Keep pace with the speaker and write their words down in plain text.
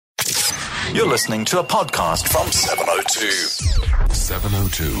You're listening to a podcast from 702.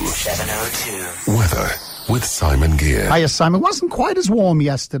 702 Weather with Simon Gear. Hiya, Simon. Wasn't quite as warm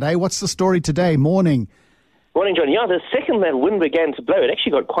yesterday. What's the story today? Morning. Morning, John. Yeah, the second that wind began to blow, it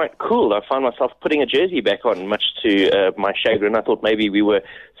actually got quite cool. I found myself putting a jersey back on, much to my chagrin. I thought maybe we were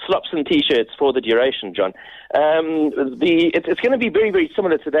slops and T-shirts for the duration, John. It's going to be very, very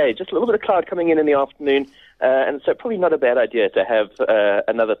similar today. Just a little bit of cloud coming in the afternoon, and so probably not a bad idea to have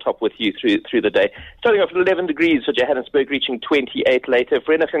another top with you through the day. Starting off at 11 degrees for Johannesburg, reaching 28 later.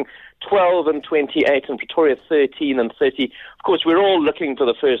 For Vereeniging, 12 and 28, and Pretoria, 13 and 30. Of course, we're all looking for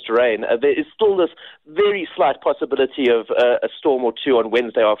the first rain. There is still this very slight possibility of a storm or two on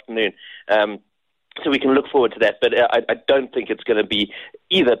Wednesday afternoon. So we can look forward to that, but I don't think it's going to be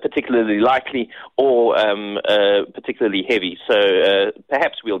either particularly likely or particularly heavy. So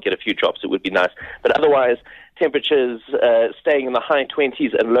perhaps we'll get a few drops. It would be nice. But otherwise, temperatures staying in the high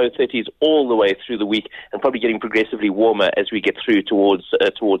 20s and low 30s all the way through the week, and probably getting progressively warmer as we get through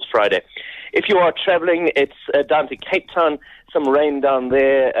towards Friday. If you are traveling, it's down to Cape Town, some rain down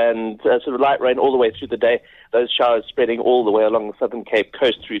there, and sort of light rain all the way through the day. Those showers spreading all the way along the Southern Cape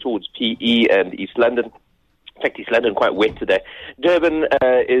coast through towards PE and East London. In fact, East London quite wet today. Durban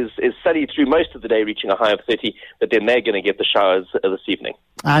is sunny through most of the day, reaching a high of 30, but then they're going to get the showers this evening.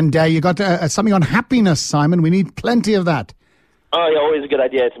 And you got something on happiness, Simon. We need plenty of that. Oh, yeah, always a good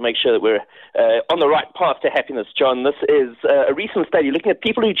idea to make sure that we're on the right path to happiness, John. This is a recent study looking at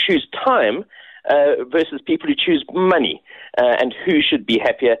people who choose time versus people who choose money, and who should be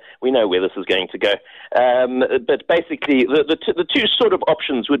happier. We know where this is going to go. But basically, the two sort of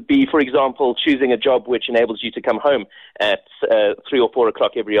options would be, for example, choosing a job which enables you to come home at 3 or 4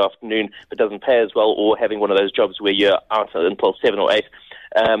 o'clock every afternoon but doesn't pay as well, or having one of those jobs where you're out until 7 or 8.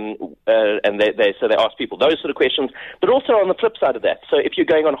 And they ask people those sort of questions, but also on the flip side of that. So if you're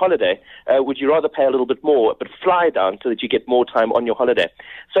going on holiday, would you rather pay a little bit more but fly down so that you get more time on your holiday?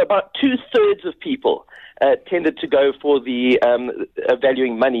 So about 2/3 of people tended to go for the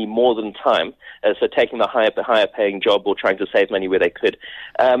valuing money more than time, so taking the higher paying job or trying to save money where they could.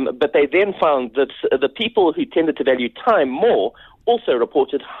 But they then found that the people who tended to value time more also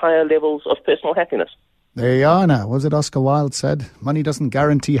reported higher levels of personal happiness. There you are now. Was it Oscar Wilde said? Money doesn't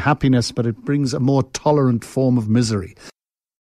guarantee happiness, but it brings a more tolerant form of misery.